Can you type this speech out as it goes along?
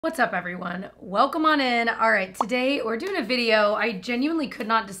What's up everyone? Welcome on in. All right, today we're doing a video. I genuinely could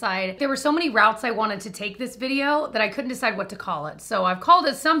not decide. There were so many routes I wanted to take this video that I couldn't decide what to call it. So I've called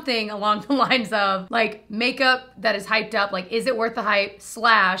it something along the lines of like makeup that is hyped up, like is it worth the hype,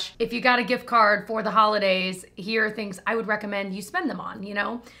 / if you got a gift card for the holidays, here are things I would recommend you spend them on, you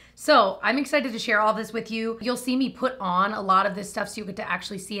know? So I'm excited to share all this with you. You'll see me put on a lot of this stuff so you get to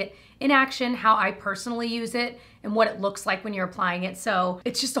actually see it in action, how I personally use it and what it looks like when you're applying it. So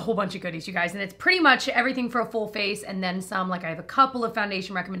it's just a whole bunch of goodies, you guys. And it's pretty much everything for a full face and then some. Like I have a couple of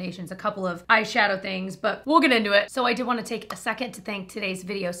foundation recommendations, a couple of eyeshadow things, but we'll get into it. So I did want to take a second to thank today's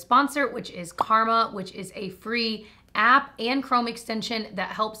video sponsor, which is Karma, which is a free app and Chrome extension that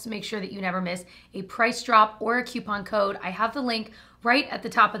helps make sure that you never miss a price drop or a coupon code. I have the link right at the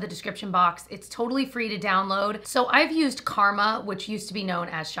top of the description box. It's totally free to download. So I've used Karma, which used to be known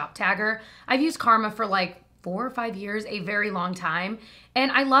as Shop Tagger. I've used Karma for like 4 or 5 years, a very long time.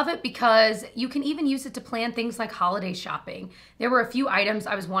 And I love it because you can even use it to plan things like holiday shopping. There were a few items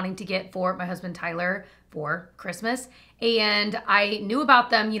I was wanting to get for my husband Tyler for Christmas, and I knew about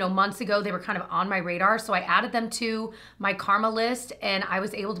them, you know, months ago. They were kind of on my radar, so I added them to my Karma list, and I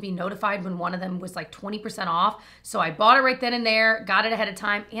was able to be notified when one of them was like 20% off. So I bought it right then and there, got it ahead of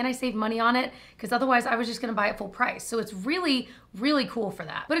time, and I saved money on it because otherwise I was just gonna buy it full price. So it's really, really cool for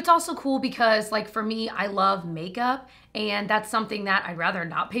that. But it's also cool because like for me, I love makeup, and that's something that I'd rather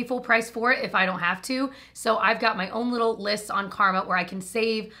not pay full price for it if I don't have to. So I've got my own little lists on Karma where I can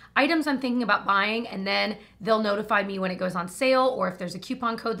save items I'm thinking about buying, and then they'll notify me when it goes on sale, or if there's a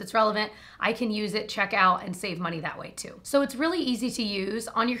coupon code that's relevant, I can use it, check out, and save money that way too. So it's really easy to use.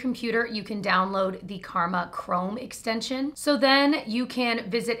 On your computer, you can download the Karma Chrome extension. So then you can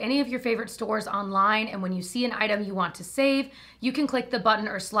visit any of your favorite stores online, and when you see an item you want to save, you can click the button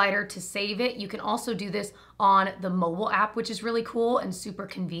or slider to save it. You can also do this on the mobile app, which is really cool and super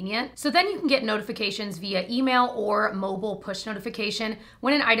convenient. So then you can get notifications via email or mobile push notification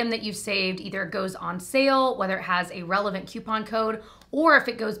when an item that you've saved either goes on sale, whether it has a relevant coupon code, or if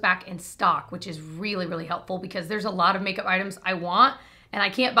it goes back in stock, which is really, really helpful because there's a lot of makeup items I want and I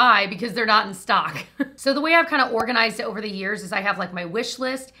can't buy because they're not in stock. So the way I've kind of organized it over the years is I have like my wish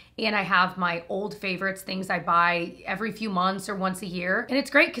list and I have my old favorites, things I buy every few months or once a year. And it's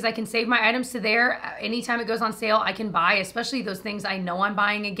great because I can save my items to there. Anytime it goes on sale, I can buy, especially those things I know I'm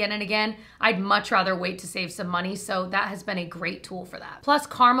buying again and again. I'd much rather wait to save some money. So that has been a great tool for that. Plus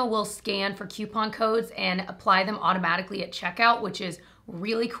Karma will scan for coupon codes and apply them automatically at checkout, which is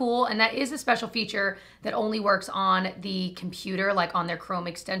really cool. And that is a special feature that only works on the computer, like on their Chrome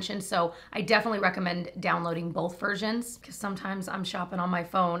extension. So I definitely recommend downloading both versions because sometimes I'm shopping on my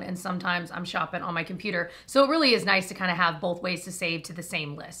phone and sometimes I'm shopping on my computer. So it really is nice to kind of have both ways to save to the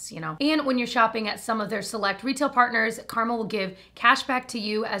same lists, you know? And when you're shopping at some of their select retail partners, Karma will give cash back to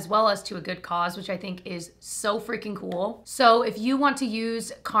you as well as to a good cause, which I think is so freaking cool. So if you want to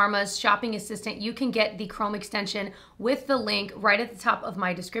use Karma's shopping assistant, you can get the Chrome extension with the link right at the top of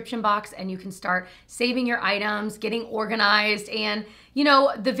my description box, and you can start saving your items, getting organized. And you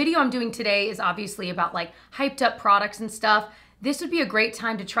know, the video I'm doing today is obviously about like hyped up products and stuff. This would be a great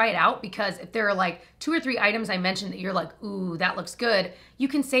time to try it out because if there are like 2 or 3 items I mentioned that you're like, ooh, that looks good, you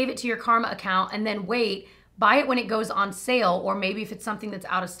can save it to your Karma account and then wait, buy it when it goes on sale, or maybe if it's something that's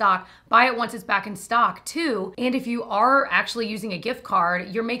out of stock, buy it once it's back in stock too. And if you are actually using a gift card,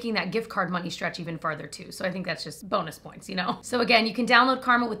 you're making that gift card money stretch even farther too. So I think that's just bonus points, you know? So again, you can download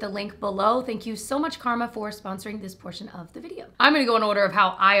Karma with the link below. Thank you so much, Karma, for sponsoring this portion of the video. I'm gonna go in order of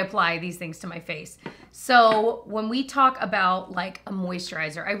how I apply these things to my face. So when we talk about like a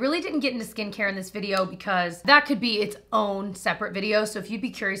moisturizer, I really didn't get into skincare in this video because that could be its own separate video. So if you'd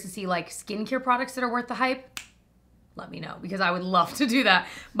be curious to see like skincare products that are worth the hype, let me know because I would love to do that.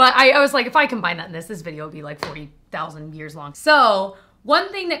 But I was like, if I combine that in this video would be like 40,000 years long. So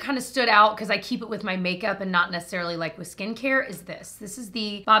one thing that kind of stood out, because I keep it with my makeup and not necessarily like with skincare, is this. This is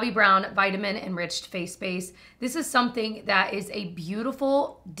the Bobbi Brown Vitamin Enriched Face Base. This is something that is a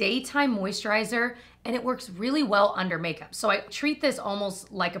beautiful daytime moisturizer and it works really well under makeup. So I treat this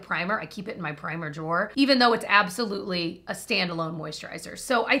almost like a primer. I keep it in my primer drawer, even though it's absolutely a standalone moisturizer.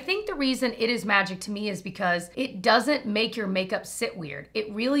 So I think the reason it is magic to me is because it doesn't make your makeup sit weird.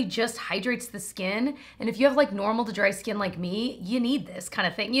 It really just hydrates the skin. And if you have like normal to dry skin like me, you need this kind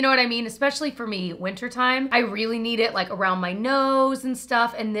of thing. You know what I mean? Especially for me, wintertime, I really need it like around my nose and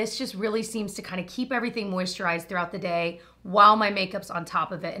stuff. And this just really seems to kind of keep everything moisturized throughout the day while my makeup's on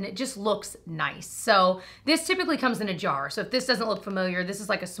top of it, and it just looks nice. So this typically comes in a jar. So if this doesn't look familiar, this is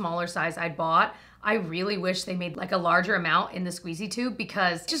like a smaller size I bought. I really wish they made like a larger amount in the squeezy tube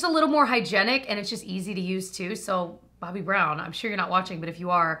because it's just a little more hygienic and it's just easy to use too. So Bobbi Brown, I'm sure you're not watching, but if you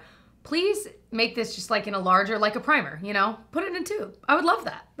are, please make this just like in a larger, like a primer, you know? Put it in a tube. I would love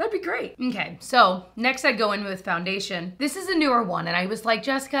that. That'd be great. Okay, so next I'd go in with foundation. This is a newer one, and I was like,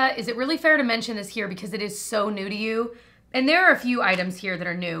 Jessica, is it really fair to mention this here because it is so new to you? And there are a few items here that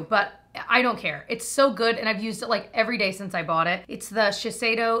are new, but I don't care. It's so good, and I've used it like every day since I bought it. It's the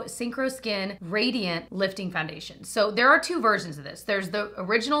Shiseido Synchro Skin Radiant Lifting Foundation. So there are two versions of this. There's the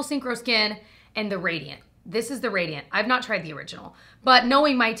original Synchro Skin and the Radiant. This is the Radiant. I've not tried the original, but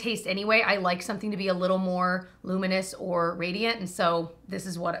knowing my taste anyway, I like something to be a little more luminous or radiant, and so this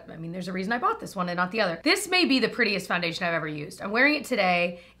is what, I mean, there's a reason I bought this one and not the other. This may be the prettiest foundation I've ever used. I'm wearing it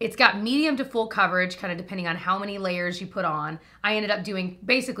today. It's got medium to full coverage, kind of depending on how many layers you put on. I ended up doing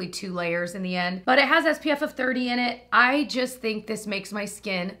basically 2 layers in the end, but it has SPF of 30 in it. I just think this makes my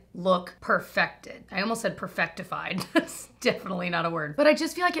skin look perfected. I almost said perfectified. That's definitely not a word, but I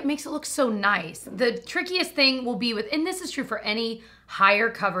just feel like it makes it look so nice. The trickiest thing will be with, and this is true for any higher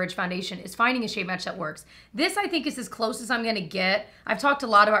coverage foundation, is finding a shade match that works. This I think is as close as I'm gonna get. I've talked a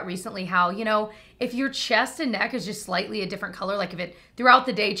lot about recently how, you know, if your chest and neck is just slightly a different color, like if it throughout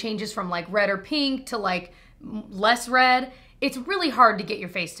the day changes from like red or pink to like less red, it's really hard to get your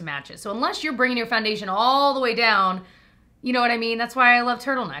face to match it. So unless you're bringing your foundation all the way down, you know what I mean? That's why I love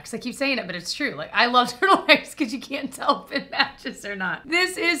turtlenecks. I keep saying it, but it's true. Like, I love turtlenecks because you can't tell if it matches or not.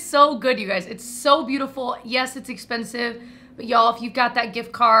 This is so good, you guys. It's so beautiful. Yes, it's expensive, but y'all, if you've got that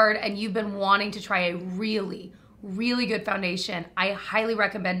gift card and you've been wanting to try a really, really good foundation, I highly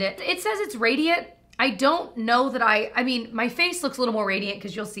recommend it. It says it's radiant. I don't know that I mean, my face looks a little more radiant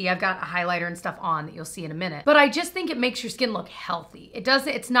because you'll see I've got a highlighter and stuff on that you'll see in a minute. But I just think it makes your skin look healthy.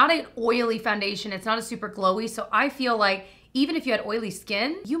 It's not an oily foundation. It's not a super glowy. So I feel like even if you had oily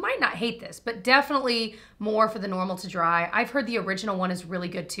skin, you might not hate this, but definitely more for the normal to dry. I've heard the original one is really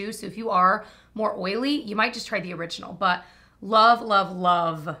good too. So if you are more oily, you might just try the original. But love, love,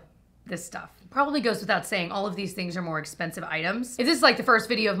 love this stuff. Probably goes without saying, all of these things are more expensive items. If this is like the first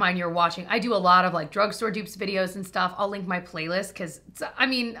video of mine you're watching, I do a lot of like drugstore dupes videos and stuff. I'll link my playlist because, I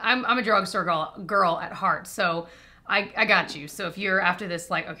mean, I'm a drugstore girl at heart, so I got you. So if you're after this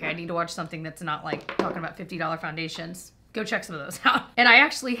like, okay, I need to watch something that's not like talking about $50 foundations, go check some of those out. And I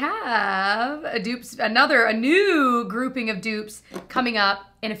actually have a new grouping of dupes coming up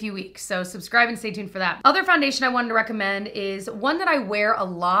in a few weeks. So subscribe and stay tuned for that. Other foundation I wanted to recommend is one that I wear a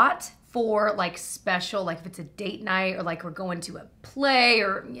lot for like special, like if it's a date night or like we're going to a play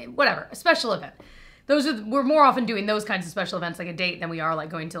or whatever, a special event. We're more often doing those kinds of special events like a date than we are like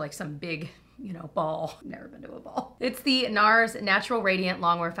going to like some big, you know, ball. Never been to a ball. It's the NARS Natural Radiant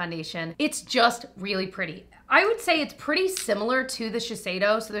Longwear Foundation. It's just really pretty. I would say it's pretty similar to the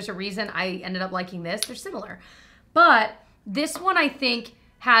Shiseido, so there's a reason I ended up liking this. They're similar. But this one I think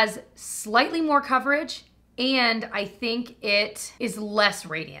has slightly more coverage, and I think it is less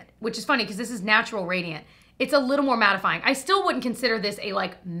radiant, which is funny because this is natural radiant. It's a little more mattifying. I still wouldn't consider this a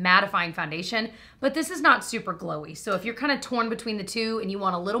like mattifying foundation, but this is not super glowy. So if you're kind of torn between the two and you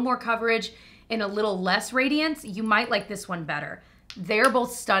want a little more coverage and a little less radiance, you might like this one better. They're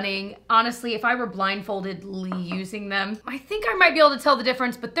both stunning. Honestly, if I were blindfoldedly using them, I think I might be able to tell the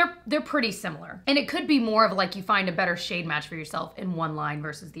difference, but they're pretty similar. And it could be more of like you find a better shade match for yourself in one line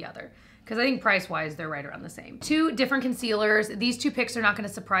versus the other. Because I think price-wise, they're right around the same. 2 different concealers. These 2 picks are not gonna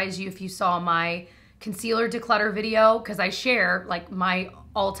surprise you if you saw my concealer declutter video, because I share like my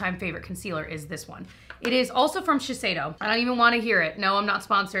all-time favorite concealer is this one. It is also from Shiseido. I don't even want to hear it. No, I'm not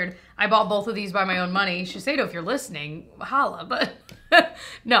sponsored. I bought both of these by my own money. Shiseido, if you're listening, holla, but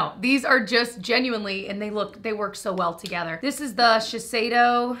no, these are just genuinely, and they work so well together. This is the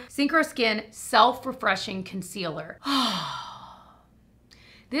Shiseido Synchro Skin Self-Refreshing Concealer.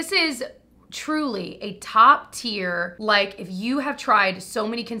 This is truly a top tier, like if you have tried so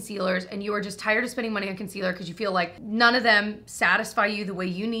many concealers and you are just tired of spending money on concealer because you feel like none of them satisfy you the way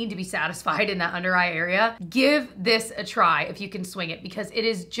you need to be satisfied in that under eye area, give this a try if you can swing it, because it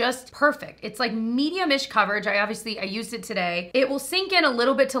is just perfect. It's like medium-ish coverage. I used it today. It will sink in a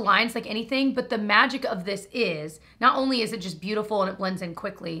little bit to lines like anything, but the magic of this is not only is it just beautiful and it blends in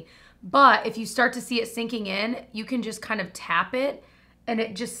quickly, but if you start to see it sinking in, you can just kind of tap it and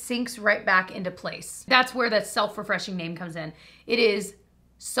it just sinks right back into place. That's where that self-refreshing name comes in. It is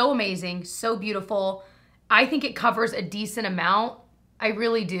so amazing, so beautiful. I think it covers a decent amount. I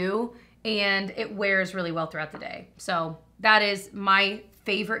really do. And it wears really well throughout the day. So that is my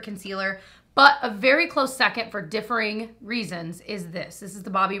favorite concealer. But a very close second for differing reasons is this. This is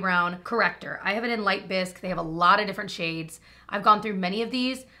the Bobbi Brown Corrector. I have it in light bisque. They have a lot of different shades. I've gone through many of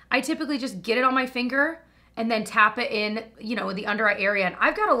these. I typically just get it on my finger and then tap it in, you know, the under eye area. And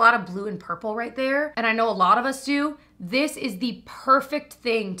I've got a lot of blue and purple right there. And I know a lot of us do. This is the perfect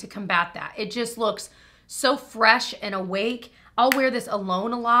thing to combat that. It just looks so fresh and awake. I'll wear this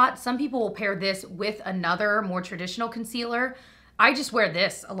alone a lot. Some people will pair this with another more traditional concealer. I just wear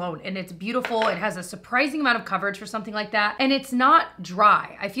this alone and it's beautiful. It has a surprising amount of coverage for something like that. And it's not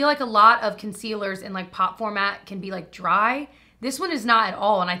dry. I feel like a lot of concealers in like pot format can be like dry. This one is not at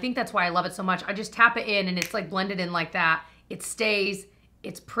all. And I think that's why I love it so much. I just tap it in and it's like blended in like that. It stays,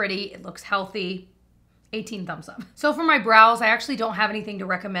 it's pretty, it looks healthy. 18 thumbs up. So for my brows, I actually don't have anything to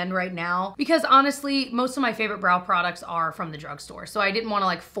recommend right now because honestly, most of my favorite brow products are from the drugstore. So I didn't want to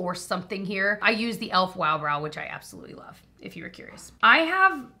like force something here. I use the e.l.f. Wow Brow, which I absolutely love, if you were curious. I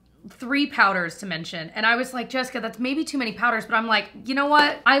have 3 powders to mention. And I was like, Jessica, that's maybe too many powders, but I'm like, you know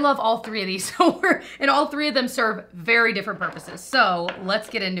what? I love all 3 of these. And all 3 of them serve very different purposes. So let's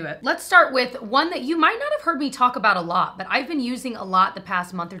get into it. Let's start with one that you might not have heard me talk about a lot, but I've been using a lot the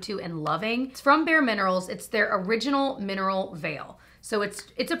past month or 2 and loving. It's from Bare Minerals. It's their Original Mineral Veil. So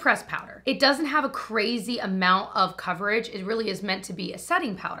it's a pressed powder. It doesn't have a crazy amount of coverage. It really is meant to be a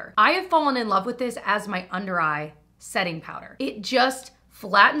setting powder. I have fallen in love with this as my under eye setting powder. It just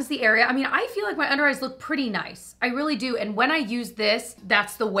flattens the area. I mean, I feel like my under eyes look pretty nice. I really do. And when I use this,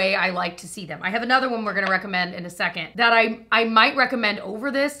 that's the way I like to see them. I have another one we're gonna recommend in a second that I might recommend over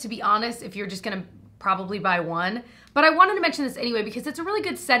this, to be honest, if you're just gonna probably buy one. But I wanted to mention this anyway because it's a really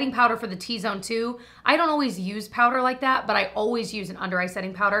good setting powder for the T-zone too. I don't always use powder like that, but I always use an under eye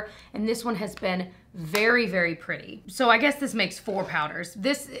setting powder. And this one has been very, very pretty. So I guess this makes 4 powders. I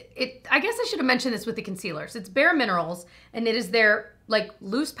guess I should have mentioned this with the concealers. It's Bare Minerals and it is their like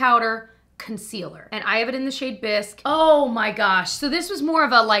loose powder concealer. And I have it in the shade Bisque. Oh my gosh. So this was more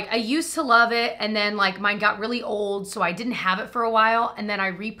of a like, I used to love it and then like mine got really old so I didn't have it for a while and then I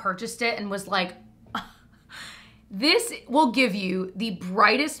repurchased it and was like, this will give you the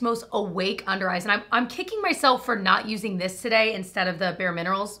brightest, most awake under eyes. And I'm kicking myself for not using this today instead of the Bare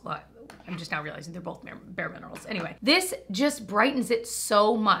Minerals. Well, I'm just now realizing they're both Bare Minerals. Anyway, this just brightens it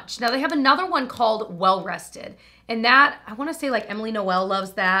so much. Now they have another one called Well Rested. And that, I wanna say like Emily Noel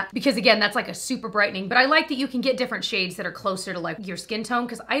loves that because again, that's like a super brightening, but I like that you can get different shades that are closer to like your skin tone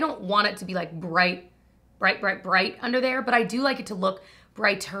because I don't want it to be like bright under there, but I do like it to look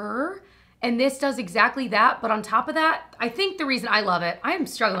brighter. And this does exactly that. But on top of that, I think the reason I love it, I am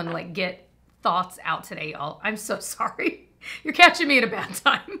struggling to like get thoughts out today, y'all. I'm so sorry. You're catching me at a bad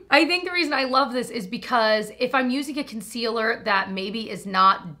time. I think the reason I love this is because if I'm using a concealer that maybe is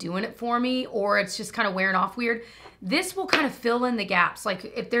not doing it for me or it's just kind of wearing off weird, this will kind of fill in the gaps. Like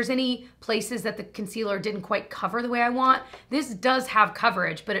if there's any places that the concealer didn't quite cover the way I want, this does have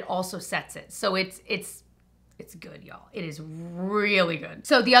coverage, but it also sets it. So it's good, y'all. It is really good.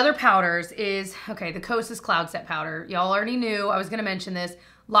 So the other powders is, okay, the Kosas Cloud Set Powder. Y'all already knew I was gonna mention this.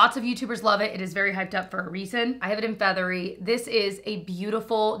 Lots of YouTubers love it. It is very hyped up for a reason. I have it in Feathery. This is a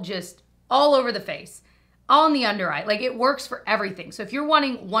beautiful, just all over the face, all in the under eye. Like it works for everything. So if you're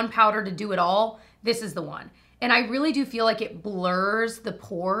wanting one powder to do it all, this is the one. And I really do feel like it blurs the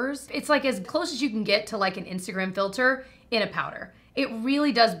pores. It's like as close as you can get to like an Instagram filter in a powder. It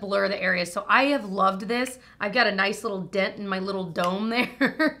really does blur the areas. So I have loved this. I've got a nice little dent in my little dome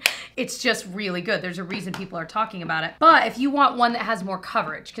there. It's just really good. There's a reason people are talking about it. But if you want one that has more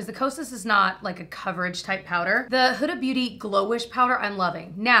coverage, because the Kosas is not like a coverage type powder, the Huda Beauty Glowish powder I'm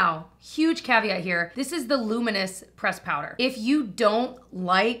loving. Now, huge caveat here. This is the Luminous pressed powder. If you don't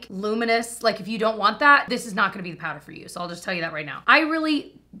like luminous, like if you don't want that, this is not gonna be the powder for you. So I'll just tell you that right now. I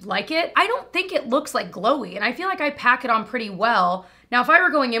really like it. I don't think it looks like glowy and I feel like I pack it on pretty well. Now, if I were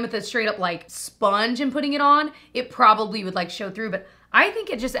going in with a straight up like sponge and putting it on, it probably would like show through, but I think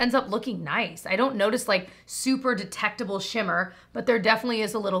it just ends up looking nice. I don't notice like super detectable shimmer, but there definitely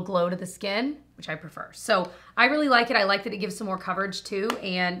is a little glow to the skin, which I prefer. So I really like it. I like that it gives some more coverage too.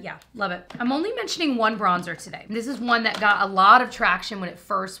 And yeah, love it. I'm only mentioning one bronzer today. This is one that got a lot of traction when it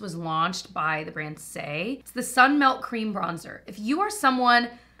first was launched by the brand Say. It's the Sun Melt Cream Bronzer. If you are someone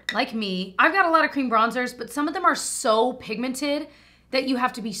like me, I've got a lot of cream bronzers, but some of them are so pigmented that you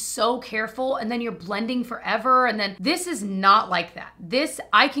have to be so careful and then you're blending forever. And then this is not like that. This,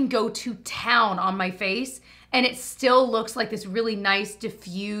 I can go to town on my face and it still looks like this really nice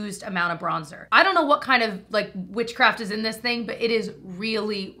diffused amount of bronzer. I don't know what kind of like witchcraft is in this thing, but it is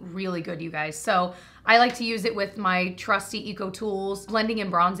really, really good, you guys. So I like to use it with my trusty Eco Tools blending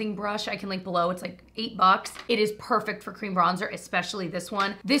and bronzing brush. I can link below, it's like $8. It is perfect for cream bronzer, especially this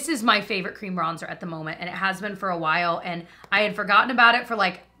one. This is my favorite cream bronzer at the moment and it has been for a while and I had forgotten about it for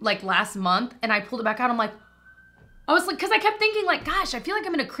like last month and I pulled it back out. I'm like, I was like, because I kept thinking like, gosh, I feel like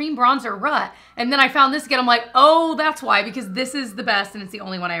I'm in a cream bronzer rut. And then I found this again. I'm like, oh, that's why, because this is the best and it's the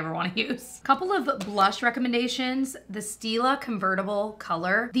only one I ever want to use. Couple of blush recommendations. The Stila Convertible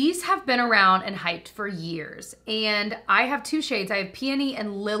Color. These have been around and hyped for years. And I have two shades. I have Peony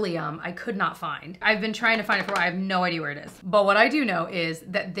and Lilium. I could not find. I've been trying to find it for a while. I have no idea where it is. But what I do know is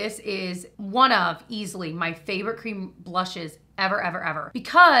that this is one of easily my favorite cream blushes ever,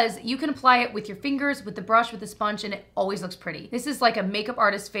 because you can apply it with your fingers, with the brush, with the sponge, and it always looks pretty. This is like a makeup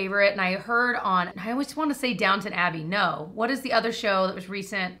artist favorite, and I heard on, I always want to say Downton Abbey. No, what is the other show that was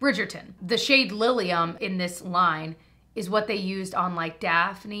recent? Bridgerton. The shade Lilium in this line is what they used on like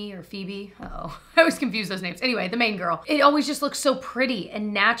Daphne or Phoebe. Uh-oh, I always confuse those names. Anyway, the main girl. It always just looks so pretty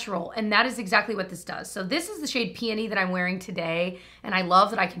and natural, and that is exactly what this does. So this is the shade Peony that I'm wearing today, and I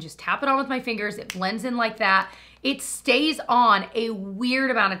love that I can just tap it on with my fingers. It blends in like that. It stays on a weird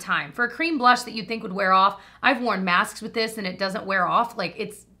amount of time. For a cream blush that you'd think would wear off, I've worn masks with this and it doesn't wear off. Like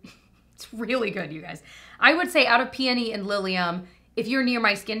it's really good, you guys. I would say out of Peony and Lilium, if you're near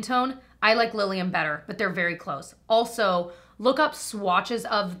my skin tone, I like Lilium better, but they're very close. Also, look up swatches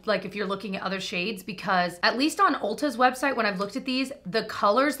of, like, if you're looking at other shades, because at least on Ulta's website, when I've looked at these, the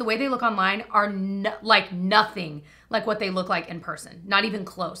colors, the way they look online are like nothing like what they look like in person, not even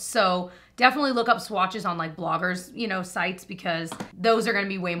close. So definitely look up swatches on like bloggers, you know, sites, because those are gonna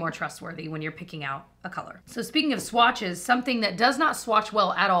be way more trustworthy when you're picking out a color. So speaking of swatches, something that does not swatch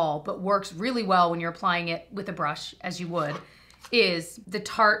well at all, but works really well when you're applying it with a brush, as you would, is the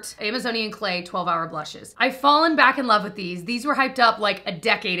Tarte Amazonian Clay 12-Hour Blushes. I've fallen back in love with these. These were hyped up like a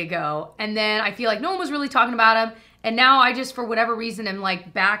decade ago, and then I feel like no one was really talking about them, and now I just, for whatever reason, am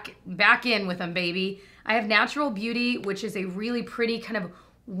like back in with them, baby. I have Natural Beauty, which is a really pretty kind of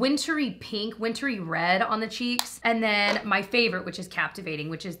wintry pink, wintry red on the cheeks. And then my favorite, which is Captivating,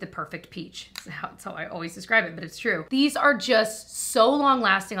 which is the Perfect Peach. That's how I always describe it, but it's true. These are just so long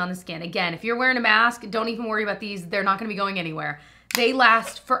lasting on the skin. Again, if you're wearing a mask, don't even worry about these. They're not gonna be going anywhere. They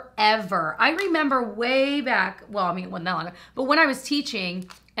last forever. I remember way back, well, I mean, it wasn't that long ago, but when I was teaching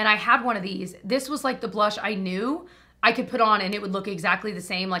and I had one of these, this was like the blush I knew I could put on and it would look exactly the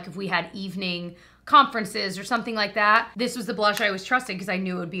same, like if we had evening conferences or something like that. This was the blush I always trusted because I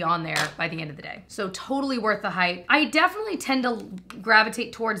knew it would be on there by the end of the day. So totally worth the hype. I definitely tend to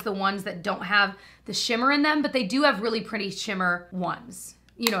gravitate towards the ones that don't have the shimmer in them, but they do have really pretty shimmer ones.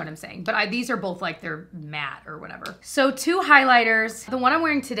 You know what I'm saying? But these are both like they're matte or whatever. So two highlighters. The one I'm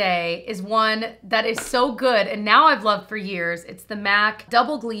wearing today is one that is so good and now I've loved for years. It's the MAC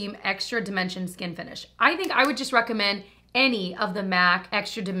Double Gleam Extra Dimension Skin Finish. I think I would just recommend any of the MAC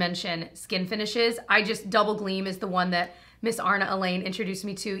Extra Dimension skin finishes. I just, Double Gleam is the one that Miss Arna Elaine introduced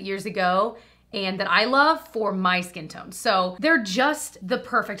me to years ago and that I love for my skin tone. So they're just the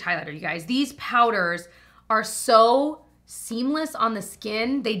perfect highlighter, you guys. These powders are so seamless on the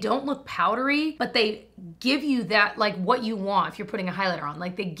skin. They don't look powdery, but they give you that, like what you want if you're putting a highlighter on.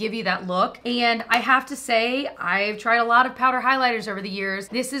 Like they give you that look. And I have to say, I've tried a lot of powder highlighters over the years.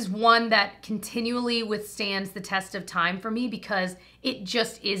 This is one that continually withstands the test of time for me because it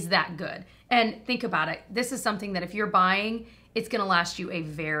just is that good. And think about it. This is something that if you're buying, it's gonna last you a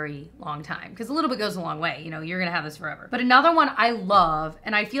very long time because a little bit goes a long way. You know, you're gonna have this forever. But another one I love,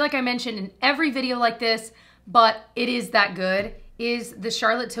 and I feel like I mentioned in every video like this, but it is that good, is the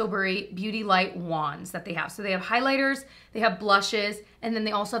Charlotte Tilbury Beauty Light wands that they have. So they have highlighters, they have blushes, and then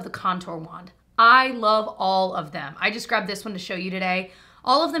they also have the contour wand. I love all of them. I just grabbed this one to show you today.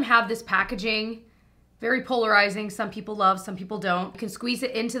 All of them have this packaging, very polarizing. Some people love, some people don't. You can squeeze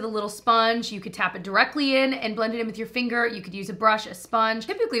it into the little sponge. You could tap it directly in and blend it in with your finger. You could use a brush, a sponge.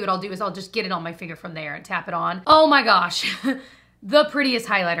 Typically what I'll do is I'll just get it on my finger from there and tap it on. Oh my gosh. The prettiest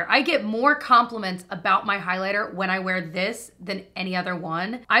highlighter. I get more compliments about my highlighter when I wear this than any other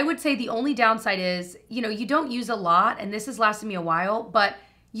one. I would say the only downside is, you know, you don't use a lot and this has lasted me a while, but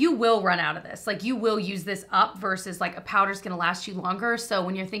you will run out of this. Like you will use this up versus like a powder's gonna last you longer. So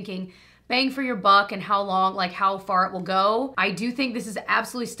when you're thinking bang for your buck and how long, like how far it will go, I do think this is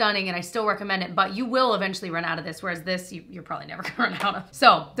absolutely stunning and I still recommend it, but you will eventually run out of this, whereas this, you're probably never gonna run out of.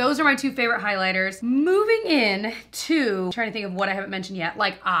 So those are my two favorite highlighters. Moving in to, trying to think of what I haven't mentioned yet,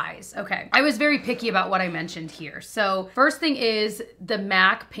 like eyes. Okay, I was very picky about what I mentioned here. So first thing is the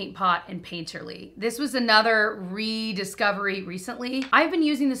MAC Paint Pot and Painterly. This was another rediscovery recently. I've been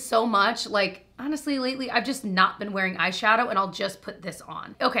using this so much, like, honestly, lately, I've just not been wearing eyeshadow and I'll just put this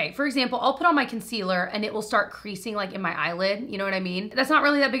on. Okay, for example, I'll put on my concealer and it will start creasing like in my eyelid, you know what I mean? That's not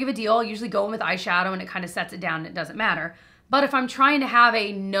really that big of a deal. I'll usually go in with eyeshadow and it kind of sets it down and it doesn't matter. But if I'm trying to have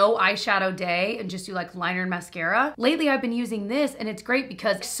a no eyeshadow day and just do like liner and mascara, lately I've been using this and it's great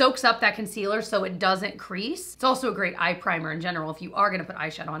because it soaks up that concealer so it doesn't crease. It's also a great eye primer in general if you are gonna put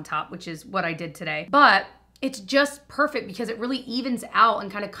eyeshadow on top, which is what I did today. But it's just perfect because it really evens out and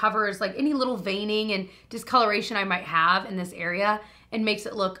kind of covers like any little veining and discoloration I might have in this area and makes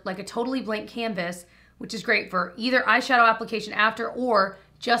it look like a totally blank canvas, which is great for either eyeshadow application after or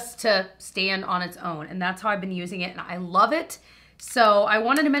just to stand on its own. And that's how I've been using it and I love it. So I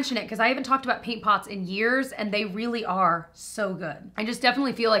wanted to mention it because I haven't talked about paint pots in years and they really are so good. I just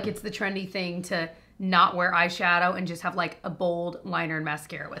definitely feel like it's the trendy thing to not wear eyeshadow and just have like a bold liner and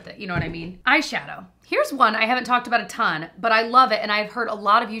mascara with it. You know what I mean? Eyeshadow. Here's one I haven't talked about a ton, but I love it and I've heard a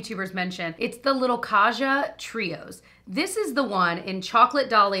lot of YouTubers mention. It's the Little Kaja Trios. This is the one in Chocolate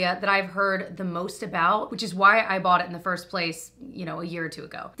Dahlia that I've heard the most about, which is why I bought it in the first place, you know, a year or two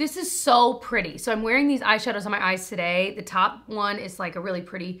ago. This is so pretty. So I'm wearing these eyeshadows on my eyes today. The top one is like a really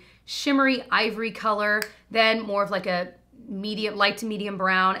pretty shimmery ivory color, then more of like a medium, light to medium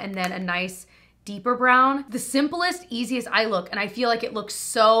brown, and then a nice deeper brown. The simplest, easiest eye look, and I feel like it looks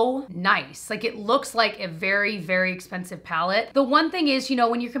so nice. Like it looks like a very, very expensive palette. The one thing is, you know,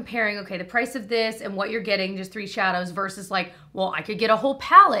 when you're comparing, okay, the price of this and what you're getting, just 3 shadows versus like, well, I could get a whole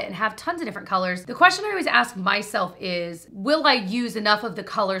palette and have tons of different colors. The question I always ask myself is, will I use enough of the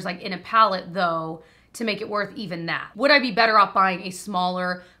colors like in a palette though to make it worth even that? Would I be better off buying a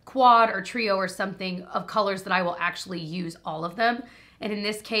smaller quad or trio or something of colors that I will actually use all of them? And in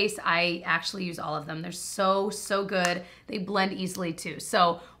this case, I actually use all of them. They're so, so good. They blend easily too.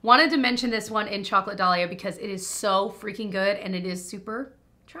 So wanted to mention this one in Chocolate Dahlia because it is so freaking good and it is super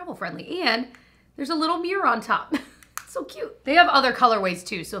travel friendly. And there's a little mirror on top. So cute. They have other colorways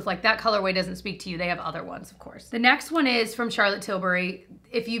too. So if like that colorway doesn't speak to you, they have other ones, of course. The next one is from Charlotte Tilbury.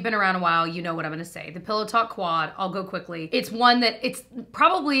 If you've been around a while, you know what I'm gonna say. The Pillow Talk Quad, I'll go quickly. It's one that, it's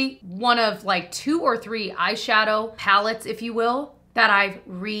probably one of like 2 or 3 eyeshadow palettes, if you will, that I've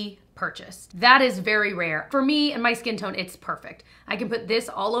repurchased. That is very rare. For me and my skin tone, it's perfect. I can put this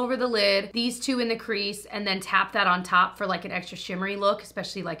all over the lid, these 2 in the crease, and then tap that on top for like an extra shimmery look,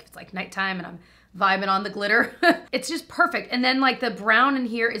 especially like if it's like nighttime and I'm vibing on the glitter. It's just perfect. And then like the brown in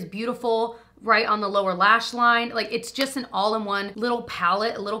here is beautiful right on the lower lash line. Like it's just an all-in-one little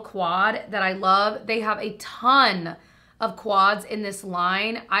palette, a little quad that I love. They have a ton of quads in this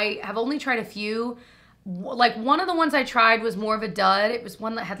line. I have only tried a few. Like one of the ones I tried was more of a dud. It was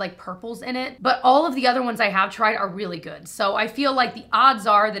one that had like purples in it, but all of the other ones I have tried are really good. So I feel like the odds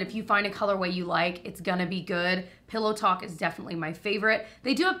are that if you find a colorway you like, it's gonna be good. Pillow Talk is definitely my favorite.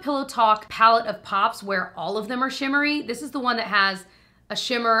 They do a Pillow Talk palette of pops where all of them are shimmery. This is the one that has a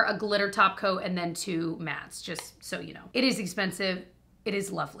shimmer, a glitter top coat, and then 2 mattes, just so you know. It is expensive. It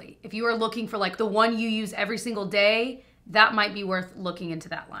is lovely. If you are looking for like the one you use every single day, that might be worth looking into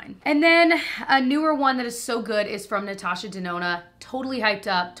that line. And then a newer one that is so good is from Natasha Denona. Totally hyped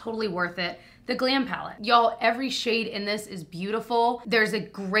up, totally worth it. The Glam Palette. Y'all, every shade in this is beautiful. There's a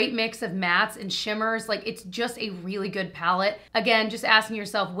great mix of mattes and shimmers. Like it's just a really good palette. Again, just asking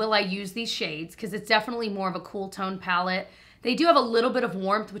yourself, will I use these shades? Because it's definitely more of a cool tone palette. They do have a little bit of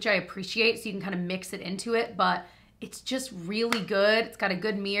warmth, which I appreciate, so you can kind of mix it into it, but it's just really good. It's got a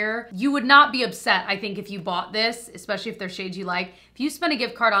good mirror. You would not be upset, I think, if you bought this, especially if they're shades you like. If you spent a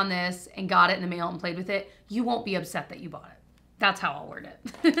gift card on this and got it in the mail and played with it, you won't be upset that you bought it. That's how I'll word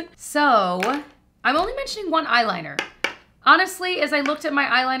it. So, I'm only mentioning one eyeliner. Honestly, as I looked at my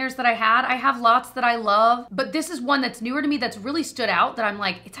eyeliners that I have lots that I love, but this is one that's newer to me that's really stood out that I'm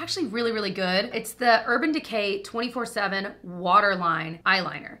like, it's actually really, really good. It's the Urban Decay 24/7 Waterline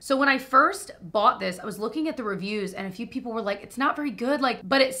eyeliner. So when I first bought this, I was looking at the reviews and a few people were like, it's not very good. Like,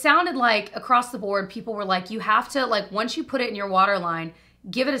 but it sounded like across the board, people were like, you have to, like, once you put it in your waterline,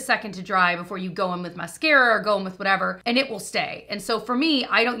 give it a second to dry before you go in with mascara or go in with whatever, and it will stay. And so for me,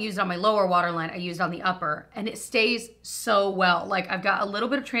 I don't use it on my lower waterline, I use it on the upper, and it stays so well. Like I've got a little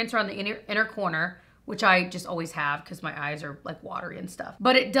bit of transfer on the inner corner, which I just always have because my eyes are like watery and stuff.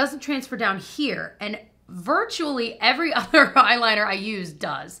 But it doesn't transfer down here, and virtually every other eyeliner I use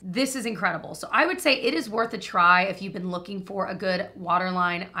does. This is incredible. So I would say it is worth a try if you've been looking for a good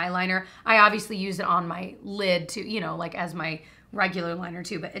waterline eyeliner. I obviously use it on my lid too, you know, like as my regular liner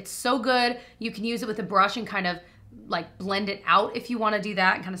too, but it's so good. You can use it with a brush and kind of like blend it out if you want to do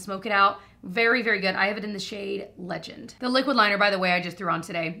that and kind of smoke it out. Very, very good. I have it in the shade Legend. The liquid liner, by the way, I just threw on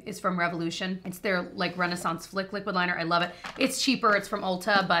today is from Revolution. It's their like Renaissance Flick liquid liner. I love it. It's cheaper. It's from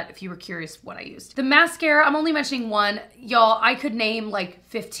Ulta, but if you were curious what I used. The mascara, I'm only mentioning one. Y'all, I could name like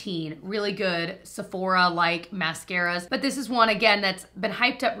 15 really good Sephora-like mascaras, but this is one, again, that's been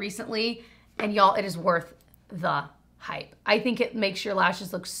hyped up recently, and y'all, it is worth the hype. I think it makes your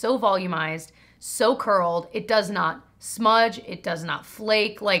lashes look so volumized, so curled. It does not smudge, it does not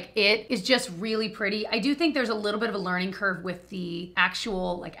flake, like it is just really pretty. I do think there's a little bit of a learning curve with the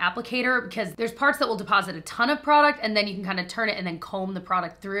actual like applicator because there's parts that will deposit a ton of product and then you can kind of turn it and then comb the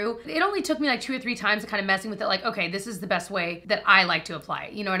product through. It only took me like 2 or 3 times to kind of messing with it like, okay, this is the best way that I like to apply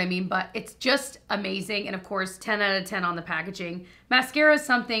it, you know what I mean? But it's just amazing, and of course 10 out of 10 on the packaging. Mascara is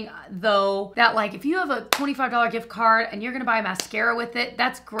something though that like if you have a $25 gift card and you're gonna buy mascara with it,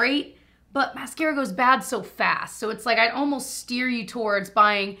 that's great. But mascara goes bad so fast. So it's like I'd almost steer you towards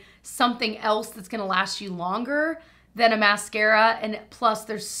buying something else that's gonna last you longer than a mascara. And plus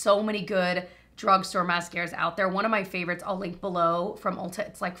there's so many good drugstore mascaras out there. One of my favorites, I'll link below, from Ulta.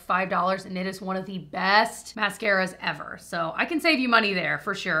 It's like $5 and it is one of the best mascaras ever. So I can save you money there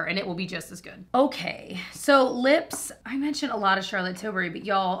for sure and it will be just as good. Okay, so lips. I mentioned a lot of Charlotte Tilbury, but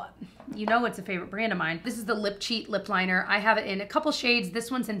y'all, you know it's a favorite brand of mine. This is the Lip Cheat lip liner. I have it in a couple shades. This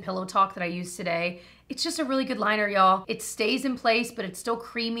one's in Pillow Talk that I used today. It's just a really good liner, y'all. It stays in place, but it's still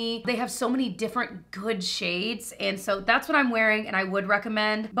creamy. They have so many different good shades, and so that's what I'm wearing and I would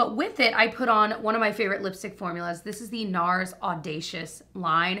recommend. But with it, I put on one of my favorite lipstick formulas. This is the NARS Audacious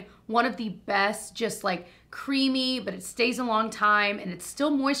line. One of the best, just like creamy, but it stays a long time and it's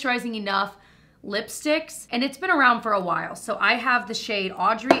still moisturizing enough lipsticks, and it's been around for a while. So I have the shade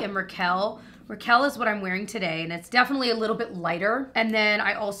Audrey and Raquel. Raquel is what I'm wearing today, and it's definitely a little bit lighter. And then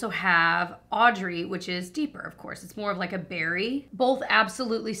I also have Audrey, which is deeper, of course. It's more of like a berry. Both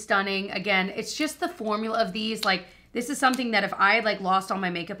absolutely stunning. Again, it's just the formula of these. Like, this is something that if I like lost all my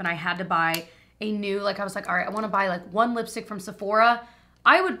makeup and I had to buy a new, like I was like, all right, I wanna buy like one lipstick from Sephora,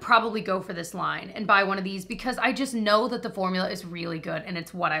 I would probably go for this line and buy one of these because I just know that the formula is really good and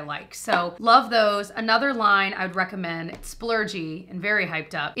it's what I like. So love those. Another line I would recommend, splurgy and very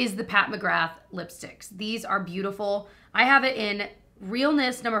hyped up, is the Pat McGrath lipsticks. These are beautiful. I have it in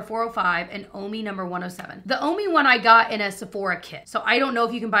Realness number 405 and Omi number 107. The Omi one I got in a Sephora kit, so I don't know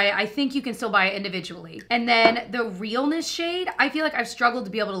if you can buy it. I think you can still buy it individually. And then the Realness shade, I feel like I've struggled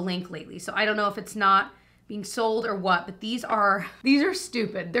to be able to link lately, so I don't know if it's not being sold or what, but these are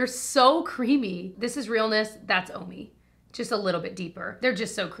stupid. They're so creamy. This is Realness, that's Omi. Just a little bit deeper. They're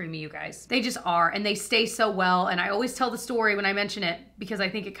just so creamy, you guys. They just are, and they stay so well, and I always tell the story when I mention it because I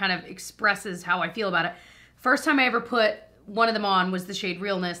think it kind of expresses how I feel about it. First time I ever put one of them on was the shade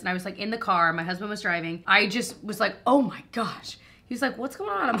Realness, and I was like in the car, my husband was driving. I just was like, oh my gosh. He was like, what's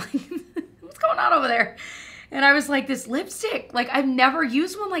going on? I'm like, what's going on over there? And I was like, this lipstick, like I've never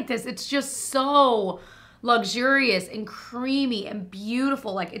used one like this. It's just so luxurious and creamy and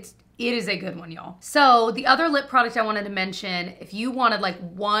beautiful. Like it is a good one, y'all. So the other lip product I wanted to mention, if you wanted like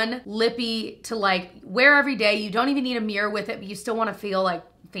one lippy to like wear every day, you don't even need a mirror with it, but you still want to feel like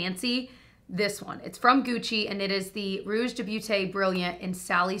fancy, this one. It's from Gucci and it is the Rouge de Beauté Brilliant in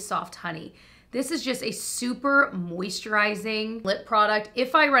Sally Soft Honey. This is just a super moisturizing lip product.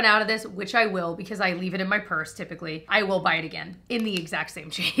 If I run out of this, which I will because I leave it in my purse typically, I will buy it again in the exact same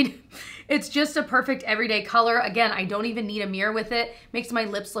shade. It's just a perfect everyday color. Again, I don't even need a mirror with it. Makes my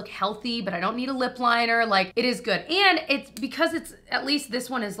lips look healthy, but I don't need a lip liner. Like, it is good. And it's because it's, at least this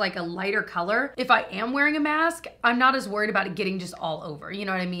one is like a lighter color. If I am wearing a mask, I'm not as worried about it getting just all over. You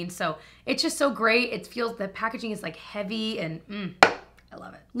know what I mean? So it's just so great. It feels, the packaging is like heavy and I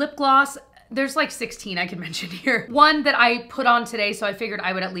love it. Lip gloss. There's like 16 I could mention here. One that I put on today, so I figured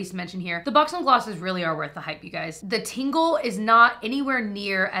I would at least mention here. The Buxom glosses really are worth the hype, you guys. The tingle is not anywhere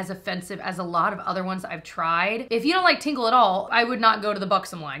near as offensive as a lot of other ones I've tried. If you don't like tingle at all, I would not go to the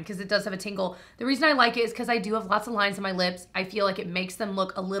Buxom line because it does have a tingle. The reason I like it is because I do have lots of lines on my lips. I feel like it makes them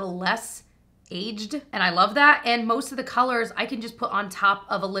look a little less aged, and I love that. And most of the colors I can just put on top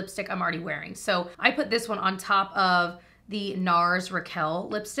of a lipstick I'm already wearing. So I put this one on top of the NARS Raquel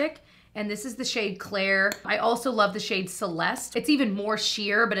lipstick. And this is the shade Claire. I also love the shade Celeste. It's even more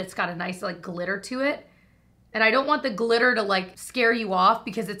sheer, but it's got a nice like glitter to it. And I don't want the glitter to like scare you off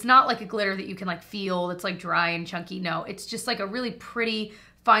because it's not like a glitter that you can like feel that's like dry and chunky. No, it's just like a really pretty,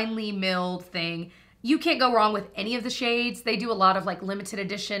 finely milled thing. You can't go wrong with any of the shades. They do a lot of like limited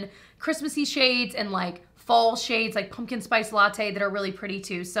edition Christmassy shades and like fall shades like pumpkin spice latte that are really pretty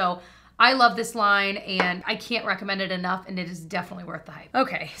too. So I love this line and I can't recommend it enough, and it is definitely worth the hype.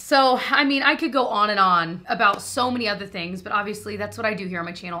 Okay, so I mean, I could go on and on about so many other things, but obviously that's what I do here on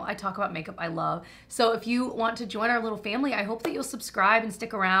my channel. I talk about makeup I love. So if you want to join our little family, I hope that you'll subscribe and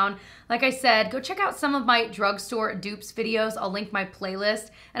stick around. Like I said, go check out some of my drugstore dupes videos. I'll link my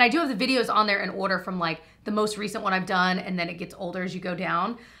playlist, and I do have the videos on there in order from like the most recent one I've done, and then it gets older as you go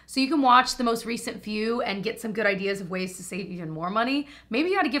down. So you can watch the most recent few and get some good ideas of ways to save even more money. Maybe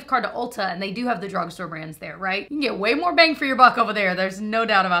you got a gift card to Ulta and they do have the drugstore brands there, right? You can get way more bang for your buck over there. There's no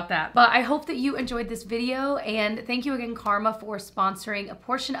doubt about that. But I hope that you enjoyed this video, and thank you again, Karma, for sponsoring a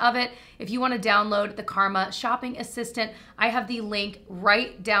portion of it. If you want to download the Karma Shopping Assistant, I have the link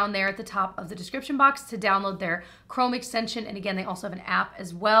right down there at the top of the description box to download their Chrome extension. And again, they also have an app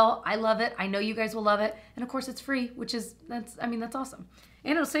as well. I love it. I know you guys will love it. And of course it's free, which is, that's awesome.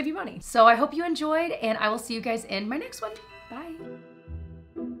 And it'll save you money. So I hope you enjoyed, and I will see you guys in my next one. Bye.